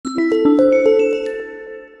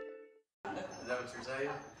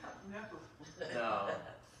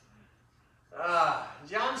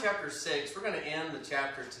chapter 6. We're going to end the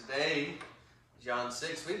chapter today, John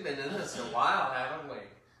 6. We've been in this a while, haven't we?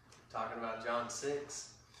 Talking about John 6.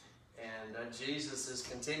 And Jesus is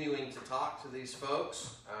continuing to talk to these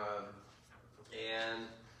folks.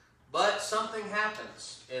 But something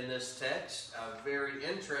happens in this text, a very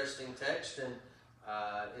interesting text.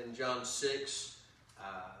 In John 6,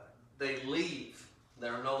 they leave.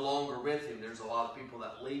 They're no longer with him. There's a lot of people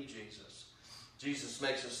that leave Jesus. Jesus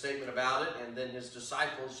makes a statement about it, and then his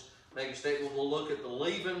disciples make a statement. We'll look at the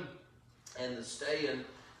leaving and the staying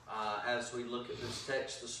as we look at this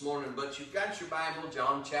text this morning. But you've got your Bible,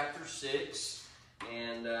 John chapter 6.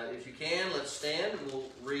 And if you can, let's stand. We'll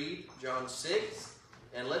read John 6.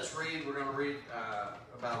 And let's read, we're going to read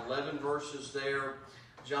about 11 verses there.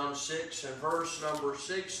 John 6 and verse number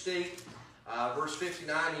 60. Verse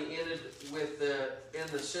 59, he ended with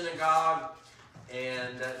in the synagogue.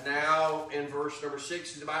 And now in verse number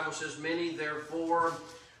 60, the Bible says, many therefore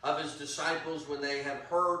of his disciples, when they have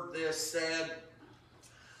heard this, said,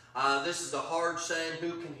 this is a hard saying,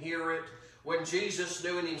 who can hear it? When Jesus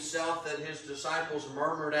knew in himself that his disciples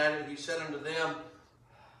murmured at it, he said unto them,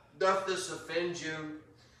 doth this offend you?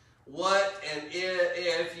 What and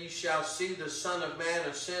if ye shall see the Son of Man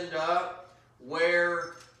ascend up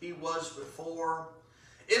where he was before?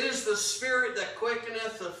 It is the Spirit that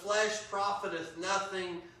quickeneth, the flesh profiteth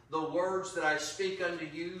nothing. The words that I speak unto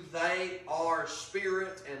you, they are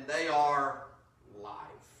spirit and they are life.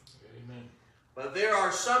 Amen. But there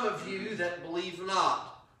are some of you that believe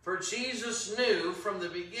not. For Jesus knew from the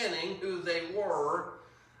beginning who they were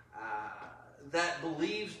that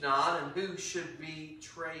believed not, and who should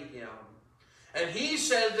betray him. And he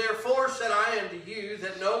said, therefore said I unto you,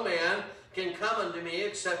 that no man can come unto me,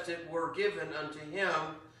 except it were given unto him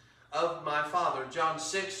of my Father. John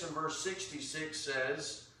 6 and verse 66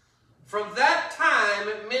 says, from that time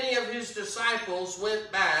many of his disciples went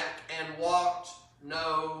back and walked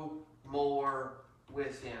no more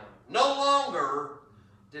with him. No longer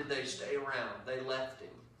did they stay around. They left him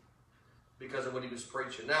because of what he was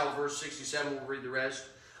preaching. Now verse 67, we'll read the rest.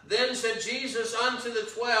 Then said Jesus unto the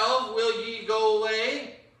 12, will ye go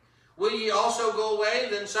away? Will ye also go away?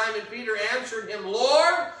 Then Simon Peter answered him,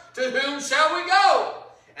 Lord, to whom shall we go?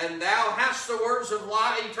 And thou hast the words of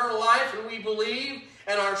eternal life, and we believe,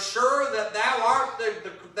 and are sure that thou art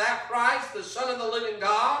that Christ, the Son of the living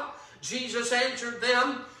God. Jesus answered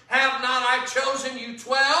them, have not I chosen you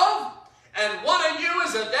 12? And one of you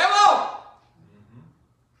is a devil?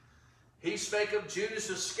 He spake of Judas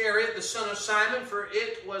Iscariot, the son of Simon, for he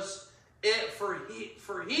it was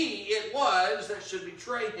that should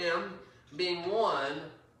betray him, being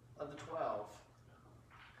one of the 12.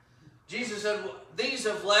 Jesus said, these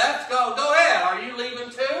have left. Go ahead. Are you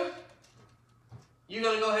leaving too? You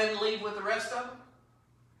going to go ahead and leave with the rest of them?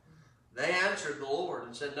 They answered the Lord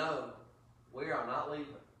and said, no, we are not leaving.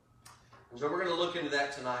 And so we're going to look into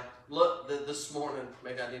that tonight. Look, this morning,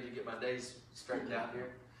 maybe I need to get my days straightened out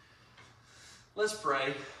here. Let's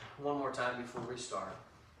pray one more time before we start.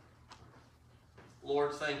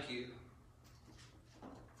 Lord, thank you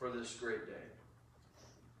for this great day.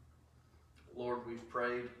 Lord, we've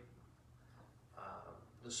prayed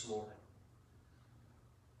this morning.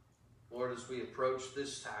 Lord, as we approach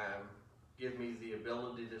this time, give me the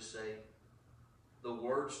ability to say the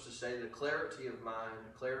words to say, the clarity of mind,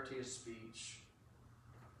 the clarity of speech.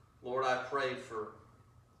 Lord, I pray for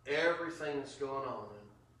everything that's going on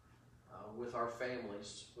with our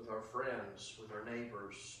families, with our friends, with our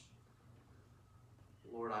neighbors.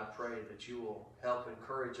 Lord, I pray that you will help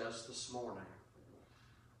encourage us this morning.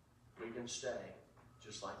 We can stay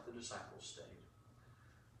just like the disciples stayed.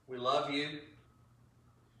 We love you.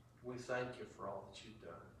 We thank you for all that you've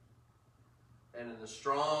done. And in the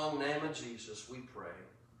strong name of Jesus, we pray.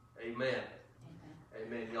 Amen.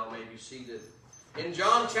 Amen. Y'all may be seated. In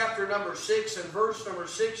John chapter number 6 and verse number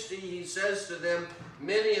 60, he says to them,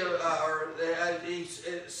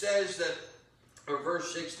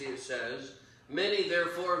 verse 60 it says, many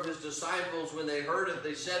therefore of his disciples, when they heard it,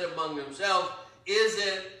 they said among themselves,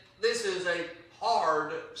 this is a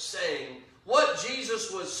hard saying. What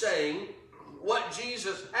Jesus was saying, what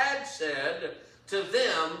Jesus had said to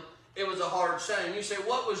them, it was a hard saying. You say,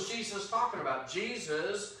 what was Jesus talking about?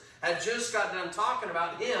 Jesus had just got done talking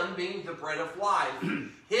about him being the bread of life.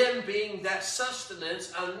 Him being that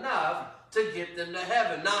sustenance enough to get them to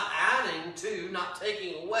heaven. Not adding to, not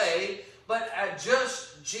taking away, but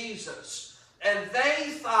just Jesus. And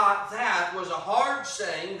they thought that was a hard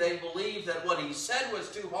saying. They believed that what he said was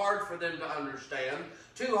too hard for them to understand,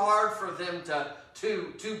 too hard for them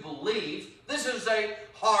to believe. This is a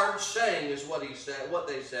hard saying, is what he said, what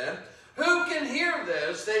they said. Who can hear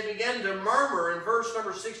this? They began to murmur. In verse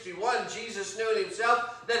number 61, Jesus knew in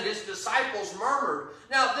himself that his disciples murmured.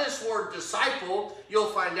 Now, this word disciple, you'll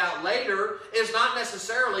find out later, is not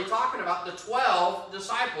necessarily talking about the 12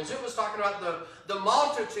 disciples. It was talking about the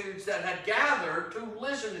multitudes that had gathered to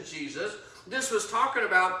listen to Jesus. This was talking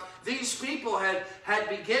about these people had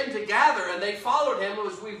begun to gather, and they followed him,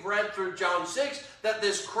 as we've read through John 6, that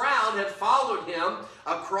this crowd had followed him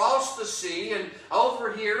across the sea and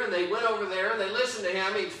over here, and they went over there and they listened to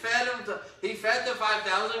him. He fed the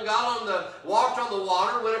 5,000, walked on the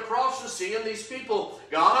water, went across the sea, and these people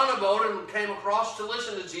got on a boat and came across to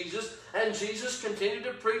listen to Jesus. And Jesus continued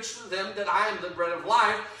to preach to them that I am the bread of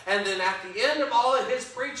life. And then at the end of all of his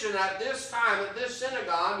preaching at this time, at this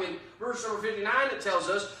synagogue, in verse number 59, it tells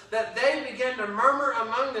us that they began to murmur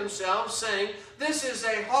among themselves, saying, this is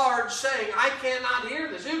a hard saying. I cannot hear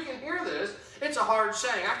this. Who can hear this? It's a hard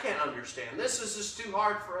saying. I can't understand. This is just too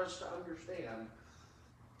hard for us to understand.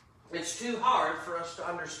 It's too hard for us to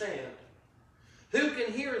understand. Who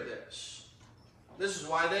can hear this? This is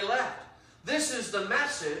why they left. This is the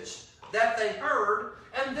message that they heard,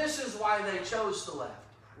 and this is why they chose to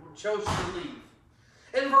leave.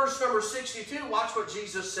 In verse number 62, watch what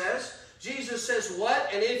Jesus says. Jesus says, what?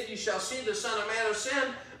 And if you shall see the Son of Man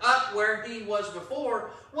ascend up where he was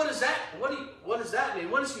before. What does that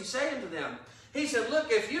mean? What is he saying to them? He said,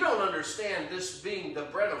 look, if you don't understand this being the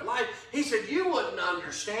bread of life, he said, you wouldn't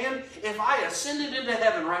understand if I ascended into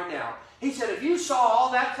heaven right now. He said, if you saw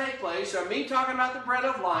all that take place, or me talking about the bread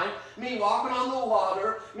of life, me walking on the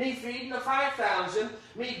water, me feeding the 5,000,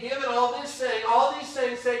 me giving all these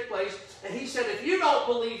things take place, and he said, if you don't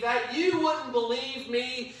believe that, you wouldn't believe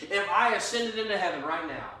me if I ascended into heaven right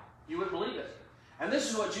now. You wouldn't believe it. And this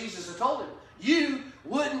is what Jesus had told him. You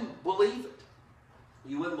wouldn't believe it.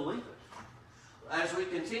 You wouldn't believe it. As we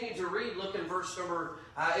continue to read, look in verse number,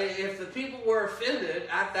 if the people were offended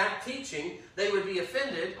at that teaching, they would be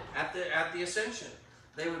offended at the ascension.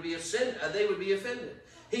 They would be offended.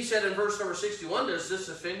 He said in verse number 61, does this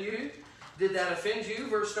offend you? Did that offend you?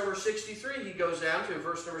 Verse number 63, he goes down to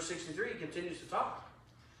verse number 63, he continues to talk.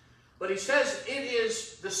 But he says, it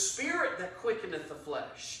is the Spirit that quickeneth the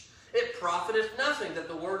flesh. It profiteth nothing that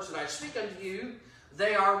the words that I speak unto you,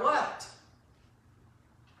 they are what?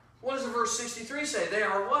 What does the verse 63 say? They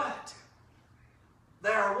are what?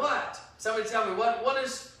 They are what? Somebody tell me, what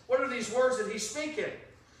are these words that he's speaking?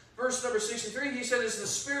 Verse number 63, he said, is the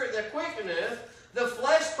Spirit that quickeneth, the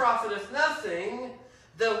flesh profiteth nothing.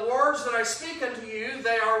 The words that I speak unto you,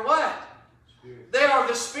 they are what? Spirit. They are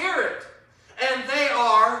the Spirit, and they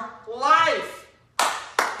are life.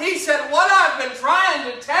 He said, what I've been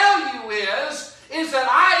trying to tell you is that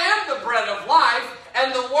I am the bread of life,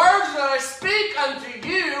 and the words that I speak unto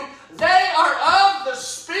you, they are of the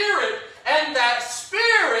Spirit, and that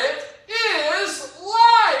Spirit is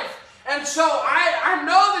life. And so I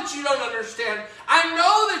know that you don't understand. I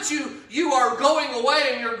know that you are going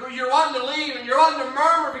away and you're wanting to leave and you're wanting to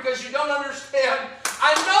murmur because you don't understand.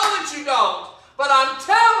 I know that you don't. But I'm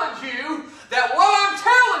telling you that what I'm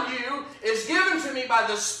telling you is given to me by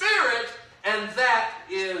the Spirit, and that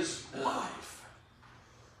is life.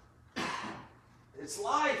 It's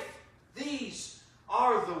life. These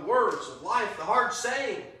are the words of life. The hard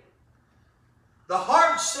saying. The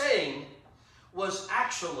hard saying was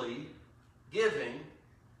actually giving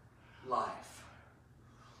life.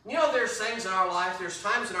 You know, there's things in our life, there's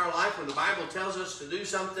times in our life when the Bible tells us to do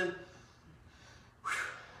something.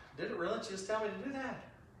 Did it really just tell me to do that?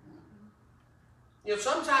 You know,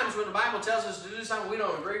 sometimes when the Bible tells us to do something we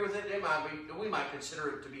don't agree with it, we might consider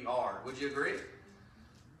it to be hard. Would you agree?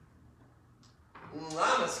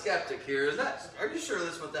 I'm a skeptic here. Are you sure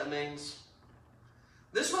that's what that means?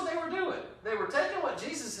 This is what they were doing. They were taking what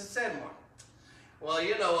Jesus had said. Well,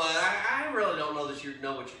 you know, I really don't know that you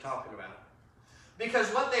know what you're talking about. Because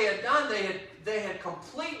what they had done, they had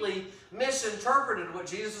completely misinterpreted what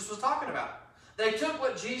Jesus was talking about. They took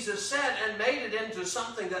what Jesus said and made it into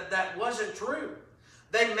something that wasn't true.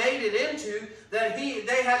 They made it into that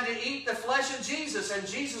they had to eat the flesh of Jesus, and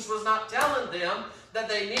Jesus was not telling them that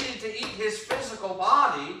they needed to eat his physical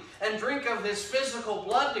body and drink of his physical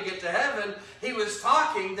blood to get to heaven. He was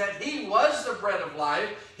talking that he was the bread of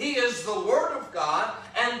life. He is the Word of God,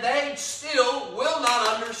 and they still will not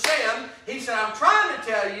understand. He said, I'm trying to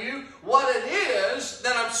tell you what it is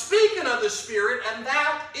that I'm speaking of the Spirit, and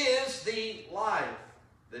that is the life.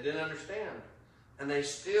 They didn't understand, and they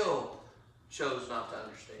still chose not to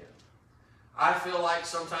understand. I feel like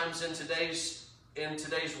sometimes in today's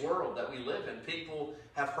world that we live in, people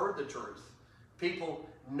have heard the truth. People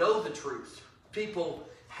know the truth. People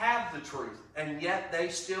have the truth, and yet they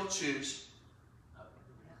still choose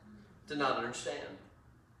to not understand.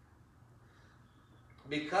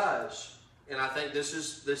 Because, and I think this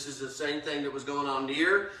is the same thing that was going on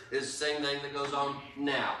here, is the same thing that goes on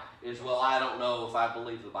now, is, well, I don't know if I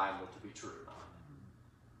believe the Bible to be true or not.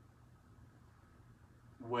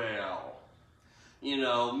 Well, you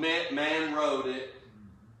know, man wrote it.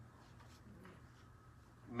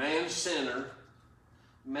 Man's sinner.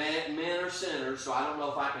 Men are sinners, so I don't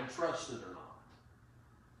know if I can trust it or not.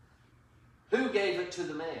 Who gave it to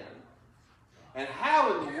the man? And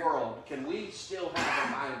how in the world can we still have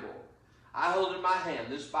a Bible? I hold in my hand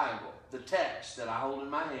this Bible, the text that I hold in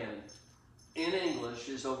my hand, in English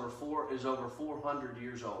is over 400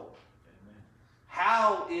 years old. Amen.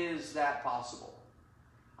 How is that possible?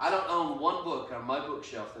 I don't own one book on my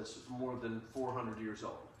bookshelf that's more than 400 years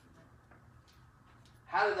old.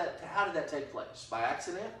 How did that take place? By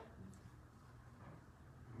accident?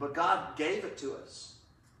 But God gave it to us.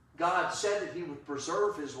 God said that He would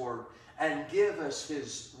preserve His Word and give us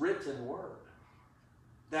His written Word.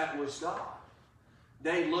 That was God.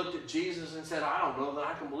 They looked at Jesus and said, I don't know that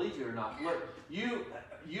I can believe you or not. Look,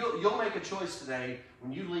 you'll make a choice today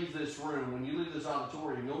when you leave this room, when you leave this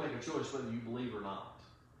auditorium, you'll make a choice whether you believe or not.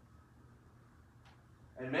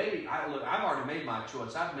 And maybe, I've already made my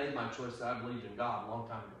choice. I've made my choice that I believed in God a long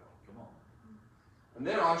time ago. Come on. And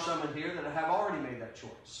there are some in here that have already made that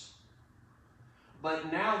choice.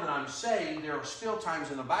 But now that I'm saved, there are still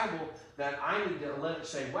times in the Bible that I need to let it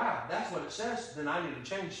say, wow, that's what it says, then I need to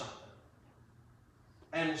change something.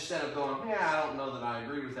 And instead of going, yeah, I don't know that I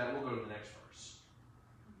agree with that, we'll go to the next verse.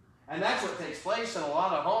 And that's what takes place in a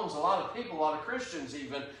lot of homes, a lot of people, a lot of Christians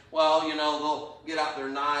even. Well, you know, they'll get out their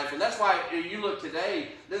knife. And that's why you look today,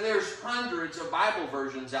 there's hundreds of Bible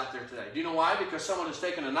versions out there today. Do you know why? Because someone has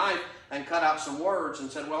taken a knife and cut out some words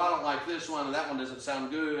and said, well, I don't like this one, and that one doesn't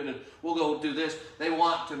sound good, and we'll go do this. They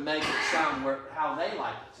want to make it sound how they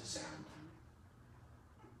like it to sound.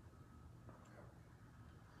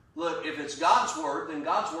 Look, if it's God's Word, then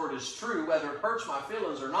God's Word is true, whether it hurts my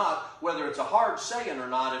feelings or not, whether it's a hard saying or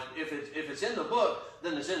not. If it's in the book,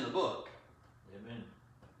 then it's in the book. Amen.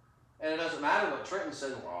 And it doesn't matter what Trenton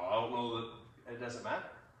says, well, I don't know that. It doesn't matter.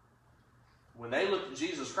 When they looked at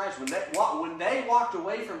Jesus Christ, when they walked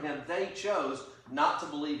away from Him, they chose not to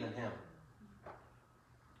believe in Him.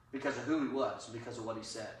 Because of who He was, because of what He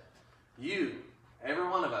said. You, every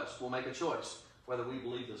one of us, will make a choice whether we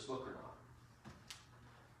believe this book or not.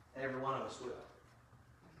 Every one of us will.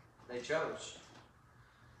 They chose.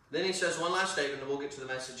 Then he says one last statement, and we'll get to the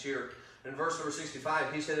message here. In verse number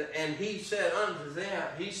 65, he said, and he said unto them,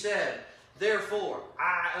 he said, therefore,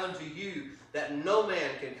 I unto you, that no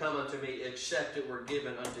man can come unto me, except it were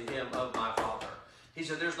given unto him of my Father. He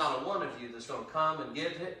said, there's not a one of you that's going to come and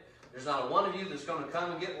get it. There's not a one of you that's going to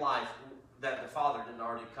come and get life that the Father didn't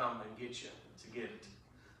already come and get you to get it.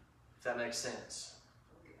 If that makes sense.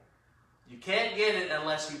 You can't get it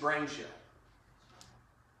unless He brings you.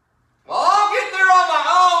 Well, I'll get there on my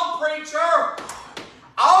own, preacher.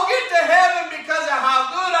 I'll get to heaven because of how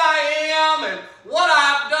good I am and what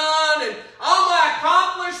I've done and all my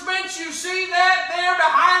accomplishments. You see that there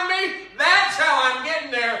behind me? That's how I'm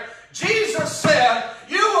getting there. Jesus said,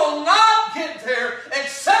 you will not get there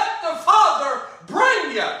except the Father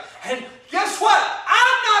bring you. And guess what?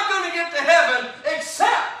 I'm not going to get to heaven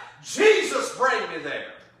except Jesus bring me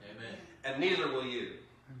there. And neither will you.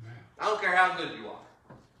 I don't care how good you are.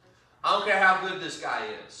 I don't care how good this guy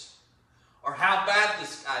is. Or how bad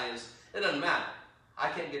this guy is. It doesn't matter. I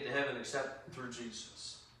can't get to heaven except through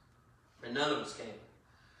Jesus. And none of us can.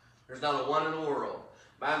 There's not a one in the world.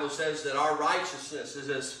 The Bible says that our righteousness is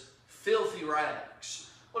as filthy rags.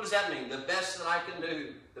 What does that mean? The best that I can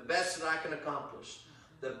do, the best that I can accomplish,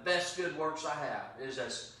 the best good works I have is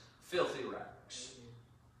as filthy rags.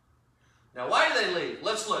 Now, why do they leave?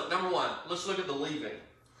 Let's look. Number one, let's look at the leaving.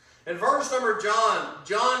 In verse number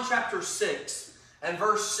John chapter 6 and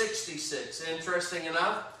verse 66. Interesting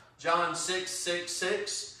enough, John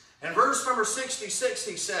 6:6. In verse number 66,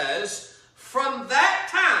 he says, from that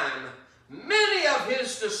time, many of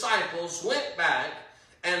His disciples went back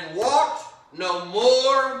and walked no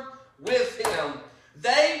more with Him.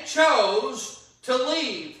 They chose to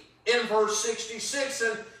leave in verse 66.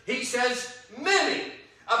 And he says, many.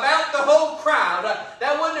 About the whole crowd.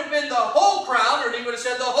 That wouldn't have been the whole crowd, or he would have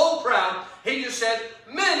said the whole crowd. He just said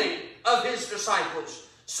many of His disciples.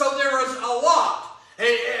 So there was a lot.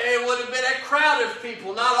 It would have been a crowd of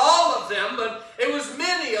people. Not all of them, but it was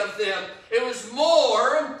many of them. It was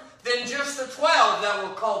more than just the 12 that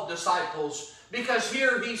were called disciples. Because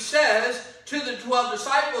here he says to the 12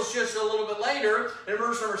 disciples just a little bit later, in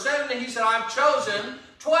verse number 70, he said, I've chosen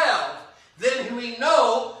 12. Then we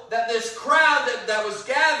know so that this crowd that was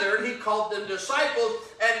gathered, he called them disciples,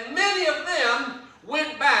 and many of them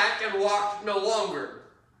went back and walked no longer.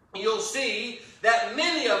 You'll see that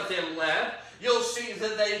many of them left. You'll see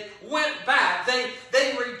that they went back.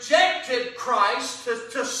 They rejected Christ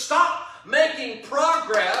to stop making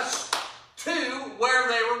progress to where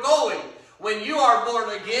they were going. When you are born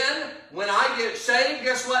again, when I get saved,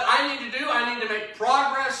 guess what I need to do? I need to make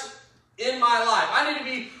progress in my life. I need to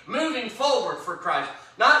be moving forward for Christ.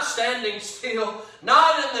 Not standing still,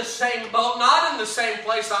 not in the same boat, not in the same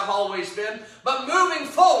place I've always been, but moving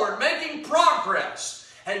forward, making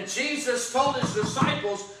progress. And Jesus told his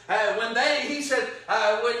disciples, when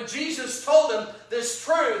Jesus told them this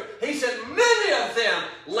truth, he said many of them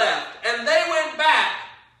left and they went back.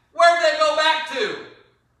 Where'd they go back to?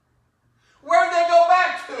 Where'd they go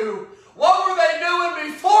back to? What were they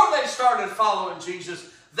doing before they started following Jesus?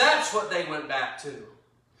 That's what they went back to.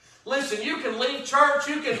 Listen, you can leave church,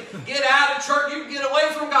 you can get out of church, you can get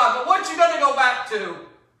away from God, but what you going to go back to?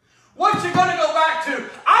 What you going to go back to?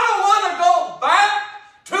 I don't want to go back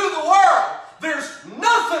to the world. There's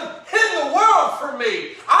nothing in the world for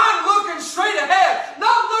me. I'm looking straight ahead,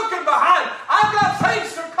 not looking behind. I've got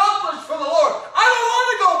things to accomplish for the Lord. I don't want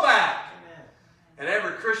to go back. Amen. And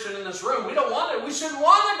every Christian in this room, we shouldn't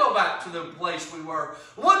want to go back to the place we were.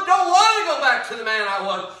 We don't want to go back to the man I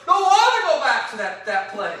was. Don't want to go back to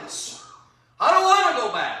that place. I don't want to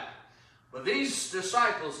go back. But these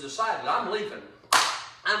disciples decided, I'm leaving.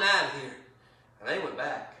 I'm out of here. And they went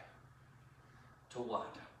back. To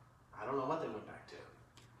what? I don't know what they went back to.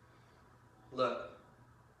 Look,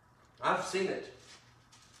 I've seen it.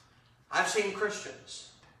 I've seen Christians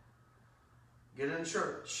get in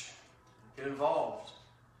church, get involved,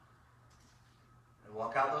 and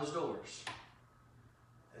walk out those doors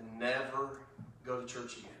and never go to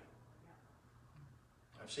church again.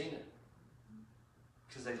 I've seen it.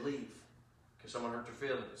 Because they leave. Because someone hurt their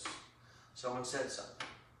feelings. Someone said something.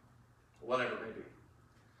 Whatever it may be.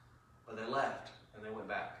 But they left and they went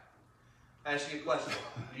back. I ask you a question.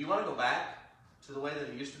 Do you want to go back to the way that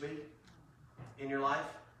it used to be in your life?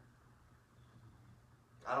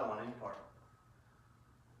 I don't want any part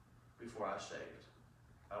before I was saved.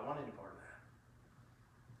 I don't want any part of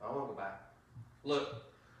that. I don't want to go back. Look,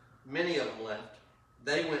 many of them left.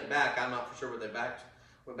 They went back. I'm not for sure what they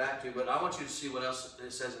went back to, but I want you to see what else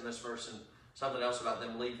it says in this verse and something else about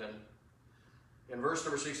them leaving. In verse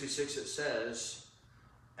number 66 it says,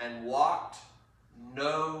 and walked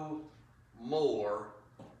no more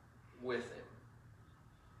with him.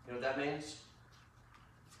 You know what that means?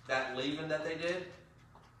 That leaving that they did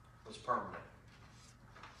was permanent.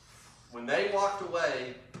 When they walked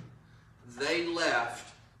away, they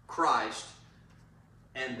left Christ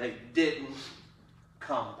and they didn't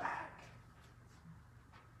come back.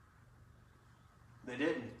 They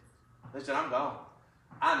didn't. They said, I'm gone.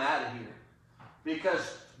 I'm out of here.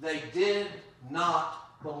 Because they did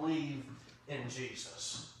not believe in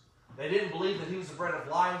Jesus. They didn't believe that he was the bread of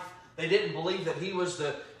life. They didn't believe that he was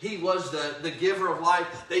the giver of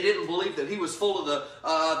life. They didn't believe that he was full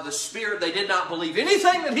of the Spirit. They did not believe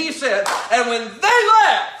anything that he said. And when they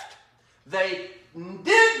left, they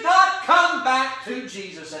did not come back to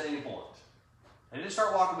Jesus at any point. They didn't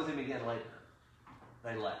start walking with him again later.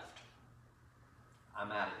 They left.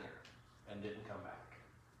 I'm out of here. And didn't come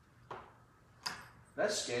back.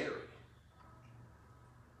 That's scary.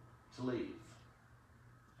 To leave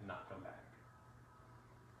and not come back.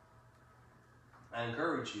 I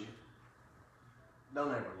encourage you, don't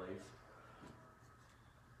ever leave.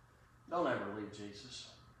 Don't ever leave Jesus.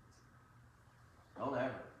 Don't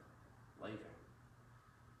ever leave him.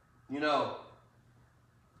 You know,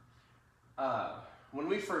 when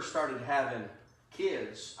we first started having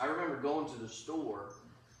kids, I remember going to the store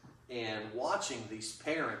and watching these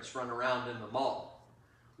parents run around in the mall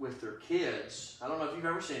with their kids. I don't know if you've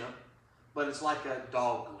ever seen them, but it's like a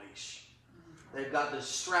dog leash. They've got this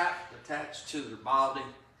strap attached to their body,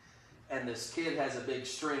 and this kid has a big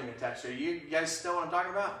string attached to it. You guys know what I'm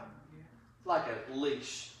talking about? It's like a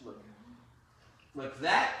leash. Look,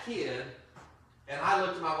 that kid, and I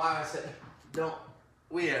looked at my wife and I said, don't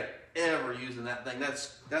we are ever using that thing.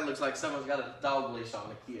 That looks like someone's got a dog leash on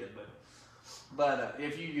the kid, but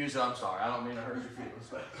if you use it, I'm sorry. I don't mean to hurt your feelings,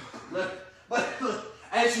 but look,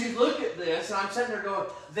 as you look at this, and I'm sitting there going,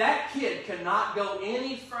 that kid cannot go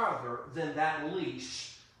any further than that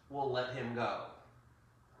leash will let him go.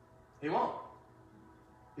 He won't.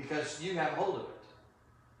 Because you have a hold of it.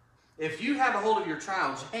 If you have a hold of your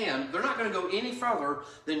child's hand, they're not going to go any further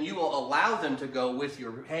than you will allow them to go with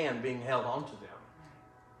your hand being held onto them.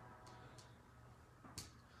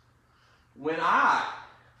 When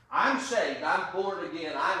I'm saved, I'm born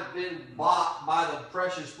again. I've been bought by the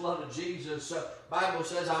precious blood of Jesus. Bible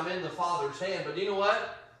says I'm in the Father's hand. But you know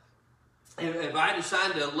what? If I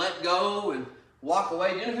decide to let go and walk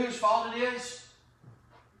away, do you know whose fault it is?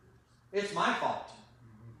 It's my fault.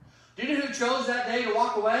 Do you know who chose that day to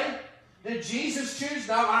walk away? Did Jesus choose?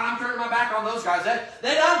 No, I'm turning my back on those guys.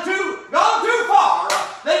 They gone too far.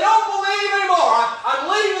 They don't believe anymore. I'm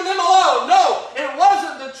leaving them alone. No, it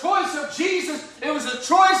wasn't the choice of Jesus. It was the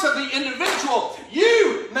choice of the individual.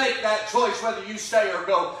 You make that choice whether you stay or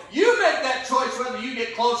go. You make that choice whether you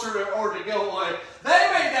get closer or to go away. They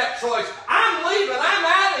made that choice. I'm leaving. I'm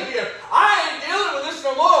out of here. I ain't dealing with this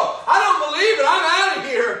no more. I don't believe it. I'm out of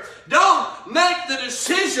here. Don't make the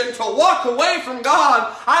decision to walk away from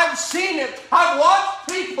God. I've seen it. I've watched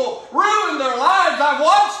people ruin their lives. I've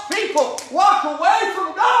watched people walk away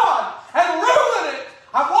from God and ruin it.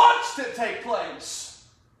 I've watched it take place.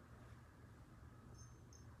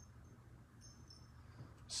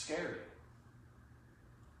 It's scary.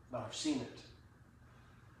 But I've seen it.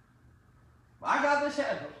 I got this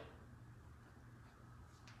handled.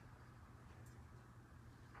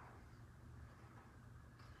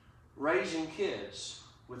 Raising kids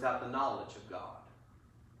without the knowledge of God.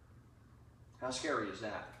 How scary is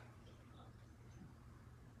that?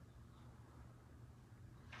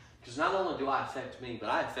 Because not only do I affect me, but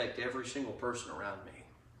I affect every single person around me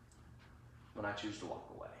when I choose to walk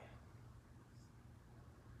away.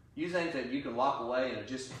 You think that you can walk away and it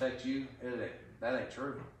just affects you? That ain't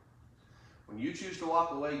true. When you choose to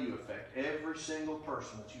walk away, you affect every single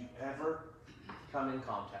person that you ever come in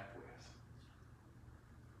contact with.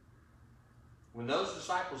 When those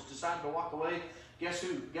disciples decided to walk away, guess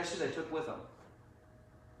who they took with them?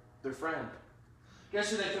 Their friend.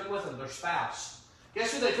 Guess who they took with them? Their spouse.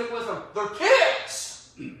 Guess who they took with them? Their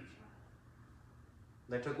kids!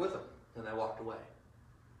 They took with them, and they walked away.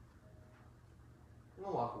 And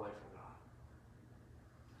they'll walk away from God.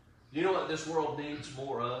 You know what this world needs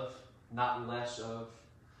more of, not less of?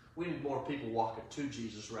 We need more people walking to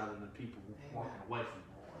Jesus rather than people walking away from Him.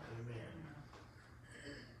 Amen.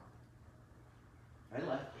 They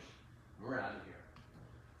left. We're out of here.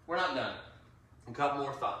 We're not done. A couple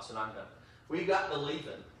more thoughts and I'm done. We got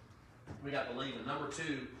believing. We got believing. Number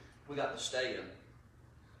two, we got the staying.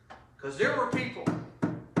 Because there were people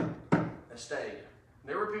that stayed.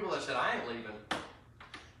 There were people that said, I ain't leaving.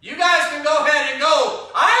 You guys can go ahead and go.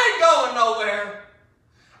 I ain't going nowhere.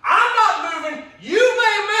 I'm not moving. You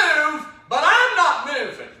may move, but I'm not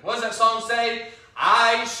moving. What does that song say?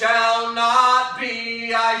 I shall not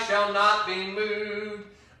be moved. I shall not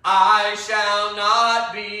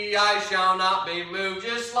be moved.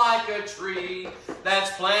 Just like a tree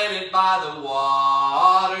that's planted by the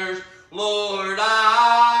waters. Lord,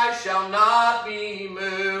 I shall not be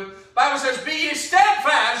moved. The Bible says, be ye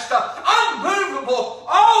steadfast, unmovable,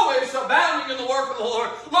 always abounding in the work of the Lord.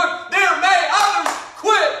 Look, there may others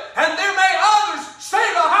quit, and there may others stay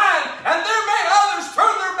behind, and there may others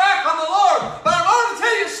turn their back on the Lord. But I want to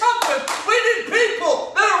tell you something. We need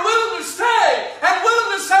people that are willing to stay and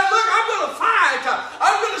willing to say, look, I'm going to fight.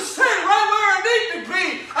 I'm going to stay right where I need to be.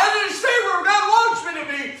 I need to stay where God wants me to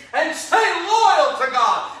be and stay loyal to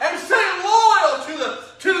God and stay loyal to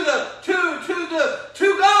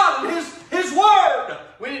God and His Word.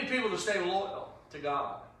 We need people to stay loyal to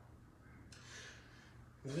God.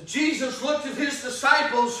 Jesus looked at His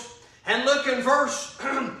disciples and look in verse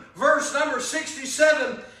number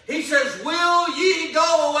 67. He says, will ye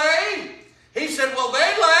go away? He said, well,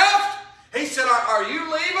 they left. He said, are you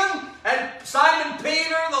leaving? And Simon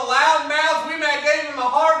Peter, the loudmouth, we may have gave him a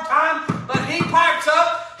hard time, but he pipes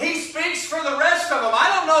up. He speaks for the rest of them. I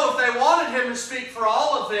don't know if they wanted him to speak for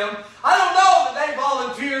all of them. I don't know that they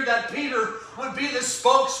volunteered that Peter would be the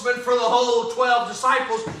spokesman for the whole 12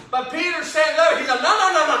 disciples. But Peter stands there. He said,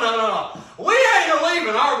 no. We ain't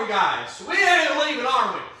leaving, are we, guys? We ain't leaving,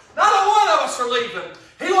 are we? Not a one of us are leaving.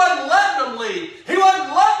 He wasn't letting them leave. He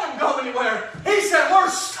wasn't letting them go anywhere. He said, we're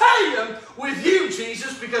staying with you,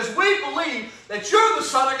 Jesus, because we believe that you're the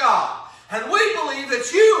Son of God. And we believe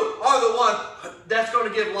that you are the one that's going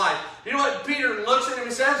to give life. You know what Peter looks at him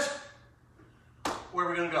and says? Where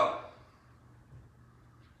are we going to go?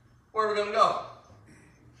 Where are we going to go?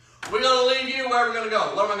 We're going to leave you. Where are we going to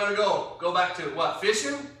go? Where am I going to go? Go back to what?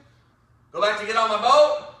 Fishing? Go back to get on my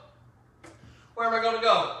boat? Where am I going to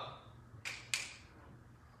go?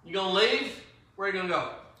 You going to leave? Where are you going to go?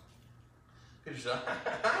 Peter said,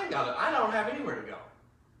 I don't have anywhere to go.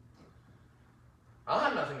 I don't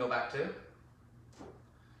have nothing to go back to.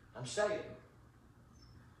 I'm staying.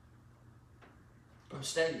 I'm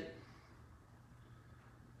staying.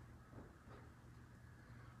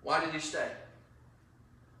 Why did he stay?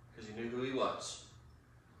 Because he knew who he was.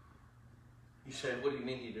 He said, what do you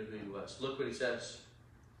mean he knew who he was? Look what he says.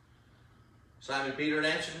 Simon Peter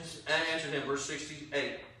answered him, verse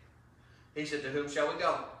 68. He said, to whom shall we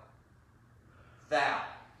go? Thou.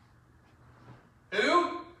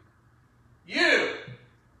 Who? You.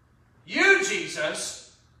 You,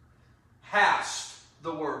 Jesus, hast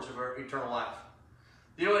the words of eternal life.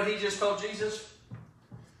 You know what he just told Jesus?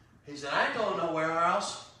 He said, I ain't going nowhere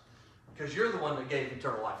else because you're the one that gave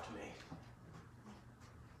eternal life to me.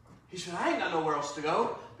 He said, I ain't got nowhere else to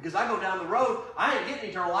go because I go down the road. I ain't getting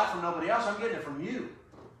eternal life from nobody else. I'm getting it from you.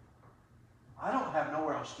 I don't have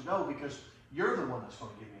nowhere else to go because you're the one that's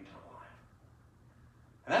going to give me eternal life.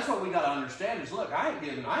 And that's what we got to understand is, look, I ain't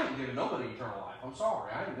giving nobody eternal life. I'm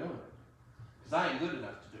sorry, I ain't doing it. Because I ain't good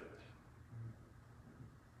enough to do it.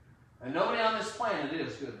 And nobody on this planet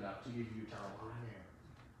is good enough to give you eternal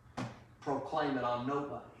life. Proclaim it on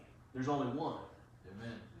nobody. There's only one.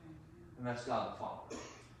 Amen. And that's God the Father.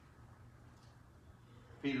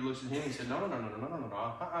 Peter looks at him and he said, no.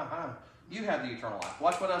 You have the eternal life.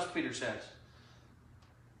 Watch what else Peter says.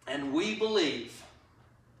 And we believe,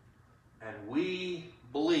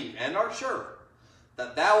 and are sure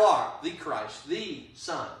that thou art the Christ, the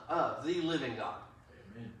Son of the living God.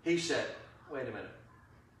 Amen. He said, wait a minute.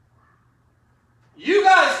 You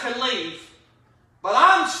guys can leave, but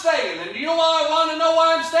I'm staying. And you know why I want to know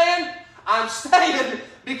why I'm staying? I'm staying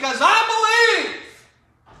because I believe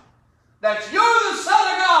that you're the Son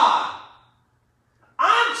of God.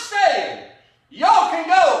 I'm staying. Y'all can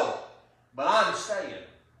go, but I'm staying.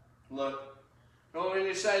 Look, when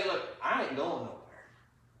you say, look, I ain't going nowhere.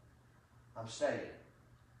 I'm staying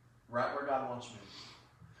right where God wants me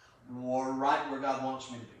to be. Or right where God wants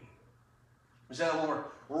me to be. Is that one word?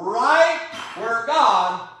 Right where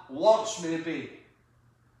God wants me to be.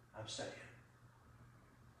 I'm staying.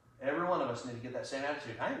 Every one of us need to get that same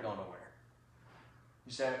attitude. I ain't going nowhere.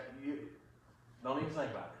 You say, don't even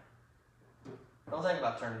think about it. Don't think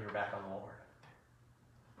about turning your back on the Lord.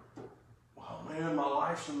 Oh man, my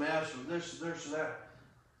life's a mess, or this, that.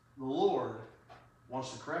 The Lord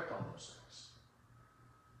wants to correct all those things.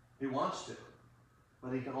 He wants to.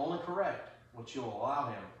 But He can only correct what you'll allow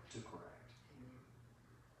Him to correct.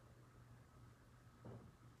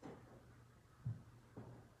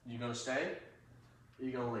 You going to stay? Or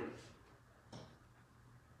you going to leave?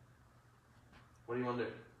 What do you want to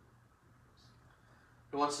do?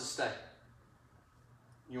 Who wants to stay?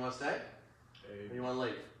 You want to stay? Or you want to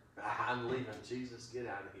leave? I'm leaving. Jesus, get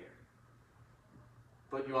out of here.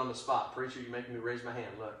 Put you on the spot. Preacher, you making me raise my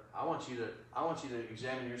hand. Look, I want you to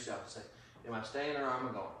examine yourself and say, am I staying or am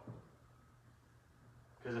I going?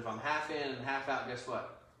 Because if I'm half in and half out, guess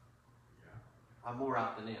what? I'm more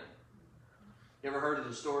out than in. You ever heard of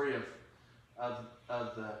the story of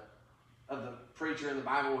the preacher in the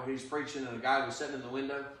Bible where he's preaching and the guy was sitting in the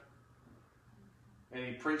window? And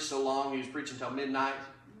he preached so long, he was preaching till midnight.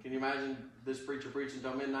 Can you imagine this preacher preaching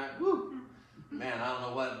till midnight? Woo! Man, I don't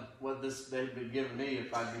know what this they'd been giving me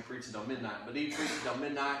if I'd be preaching till midnight. But he preached till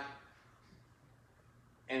midnight,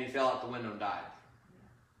 and he fell out the window and died.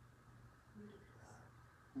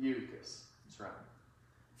 Eutychus. That's right.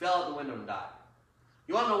 Fell out the window and died.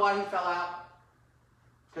 You want to know why he fell out?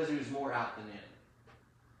 Because he was more out than in.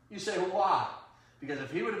 You say, well, why? Because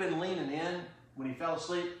if he would have been leaning in when he fell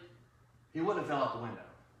asleep, he wouldn't have fell out the window.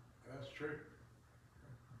 That's true.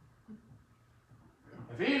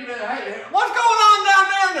 If he'd have been, hey, what's going on down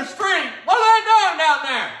there in the street? What are they doing down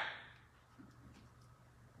there?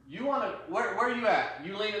 You want to, where are you at?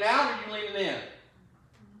 You leaning out or you leaning in?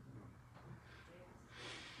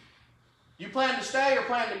 You plan to stay or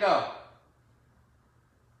plan to go?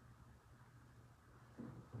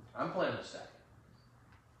 I'm planning to stay.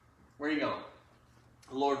 Where are you going?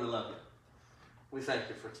 Lord, we love you. We thank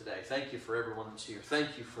you for today. Thank you for everyone that's here.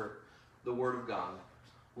 Thank you for the Word of God.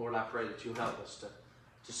 Lord, I pray that you'll help us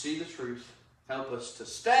to see the truth. Help us to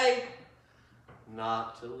stay,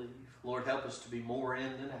 not to leave. Lord, help us to be more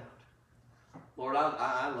in than out. Lord,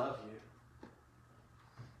 I love you.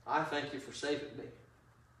 I thank you for saving me.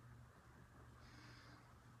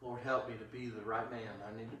 Lord, help me to be the right man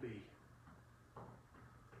I need to be.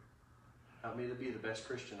 Help me to be the best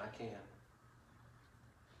Christian I can.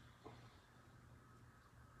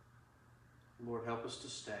 Lord, help us to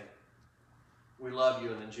stay. We love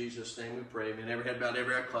you, and in Jesus' name we pray. Amen. Every head bowed,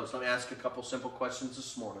 every eye closed. Let me ask you a couple simple questions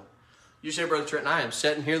this morning. You say, Brother Trenton, I am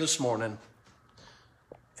sitting here this morning,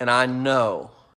 and I know